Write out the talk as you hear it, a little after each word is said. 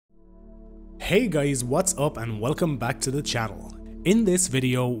Hey guys, what's up and welcome back to the channel. In this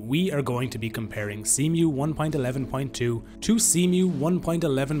video, we are going to be comparing Cemu 1.11.2 to Cemu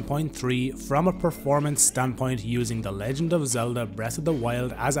 1.11.3 from a performance standpoint using the Legend of Zelda Breath of the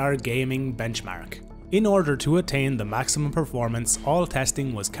Wild as our gaming benchmark. In order to attain the maximum performance, all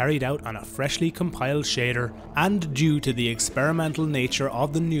testing was carried out on a freshly compiled shader, and due to the experimental nature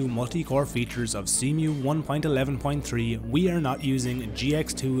of the new multi-core features of Cemu 1.11.3, we are not using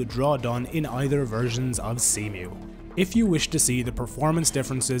GX2 drawdown in either versions of Cemu. If you wish to see the performance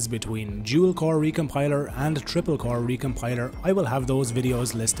differences between dual-core recompiler and triple-core recompiler, I will have those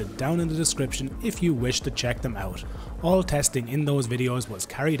videos listed down in the description if you wish to check them out. All testing in those videos was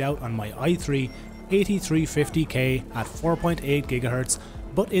carried out on my i3 8350K at 4.8 GHz,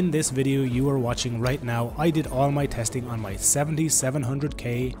 but in this video you are watching right now, I did all my testing on my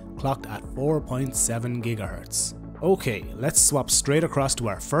 7700K clocked at 4.7 GHz. Okay, let's swap straight across to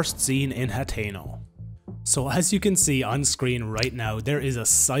our first scene in Hateno. So as you can see on screen right now, there is a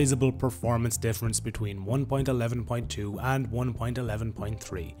sizable performance difference between 1.11.2 and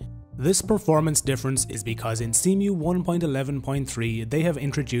 1.11.3. This performance difference is because in Cemu 1.11.3 they have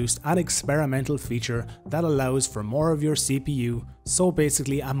introduced an experimental feature that allows for more of your CPU, so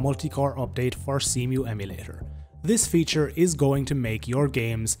basically a multi-core update for Cemu emulator. This feature is going to make your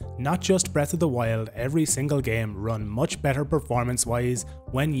games, not just Breath of the Wild, every single game, run much better performance-wise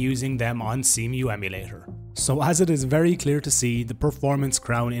when using them on Cemu emulator. So as it is very clear to see, the performance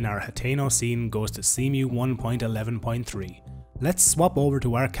crown in our Hateno scene goes to Cemu 1.11.3. Let's swap over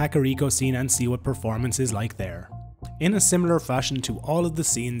to our Kakariko scene and see what performance is like there. In a similar fashion to all of the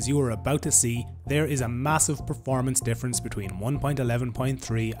scenes you are about to see, there is a massive performance difference between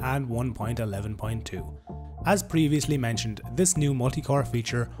 1.11.3 and 1.11.2. As previously mentioned, this new multi-core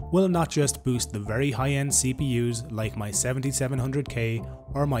feature will not just boost the very high-end CPUs like my 7700K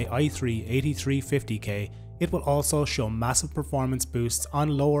or my i3 8350K, it will also show massive performance boosts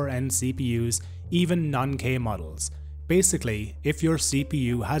on lower-end CPUs, even non-K models. Basically, if your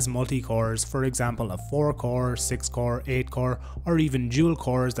CPU has multi-cores, for example a 4-core, 6-core, 8-core, or even dual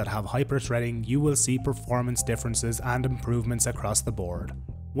cores that have hyper-threading, you will see performance differences and improvements across the board.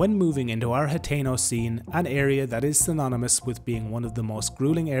 When moving into our Hateno scene, an area that is synonymous with being one of the most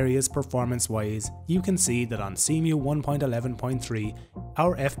grueling areas performance-wise, you can see that on Cemu 1.11.3,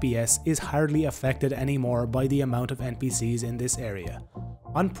 our FPS is hardly affected anymore by the amount of NPCs in this area.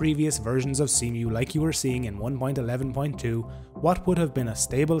 On previous versions of Cemu, like you were seeing in 1.11.2, what would have been a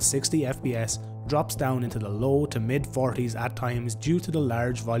stable 60 FPS drops down into the low to mid 40s at times due to the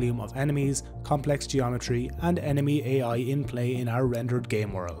large volume of enemies, complex geometry, and enemy AI in play in our rendered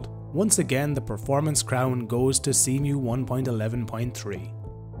game world. Once again, the performance crown goes to Cemu 1.11.3.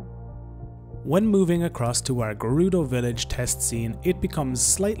 When moving across to our Gerudo village test scene, it becomes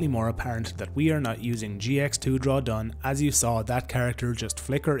slightly more apparent that we are not using GX2 drawdown, as you saw that character just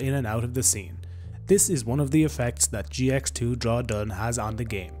flicker in and out of the scene. This is one of the effects that GX2 drawdown has on the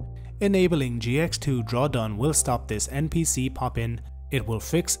game. Enabling GX2 drawdown will stop this NPC pop-in, it will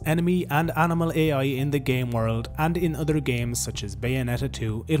fix enemy and animal AI in the game world, and in other games such as Bayonetta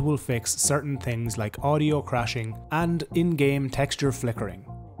 2, it will fix certain things like audio crashing and in-game texture flickering.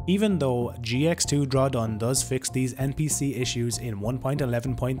 Even though GX2 drawdown does fix these NPC issues in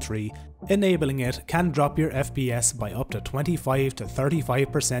 1.11.3, enabling it can drop your FPS by up to 25 to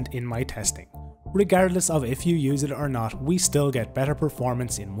 35% in my testing. Regardless of if you use it or not, we still get better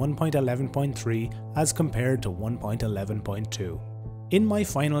performance in 1.11.3 as compared to 1.11.2. In my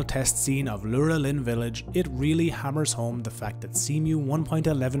final test scene of Lurelin Village, it really hammers home the fact that Cemu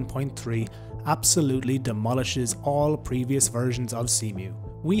 1.11.3 absolutely demolishes all previous versions of Cemu.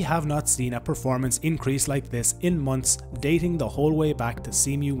 We have not seen a performance increase like this in months, dating the whole way back to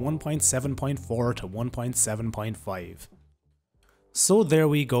Cemu 1.7.4 to 1.7.5. So there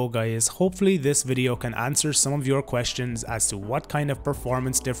we go guys, hopefully this video can answer some of your questions as to what kind of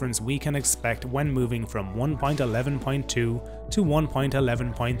performance difference we can expect when moving from 1.11.2 to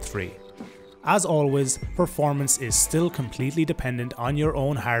 1.11.3. As always, performance is still completely dependent on your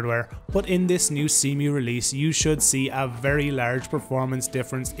own hardware, but in this new Cemu release you should see a very large performance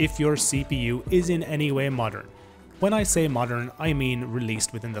difference if your CPU is in any way modern. When I say modern, I mean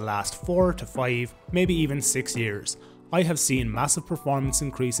released within the last 4 to 5, maybe even 6 years. I have seen massive performance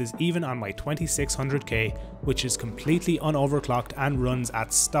increases even on my 2600K, which is completely unoverclocked and runs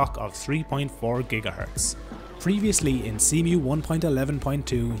at stock of 3.4 GHz. Previously in Cemu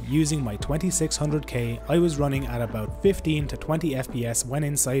 1.11.2, using my 2600K, I was running at about 15 to 20 FPS when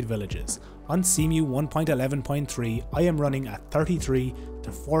inside villages. On Cemu 1.11.3, I am running at 33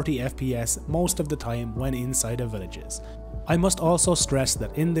 to 40 FPS most of the time when inside of villages. I must also stress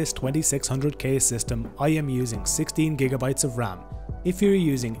that in this 2600K system I am using 16GB of RAM. If you're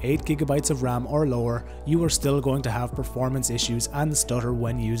using 8GB of RAM or lower, you are still going to have performance issues and stutter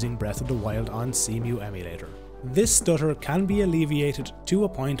when using Breath of the Wild on Cemu emulator. This stutter can be alleviated to a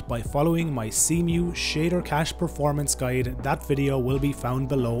point by following my Cemu shader cache performance guide. That video will be found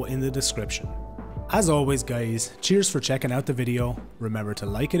below in the description. As always guys, cheers for checking out the video. Remember to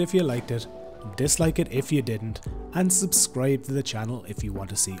like it if you liked it, dislike it if you didn't, and subscribe to the channel if you want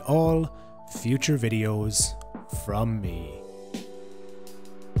to see all future videos from me.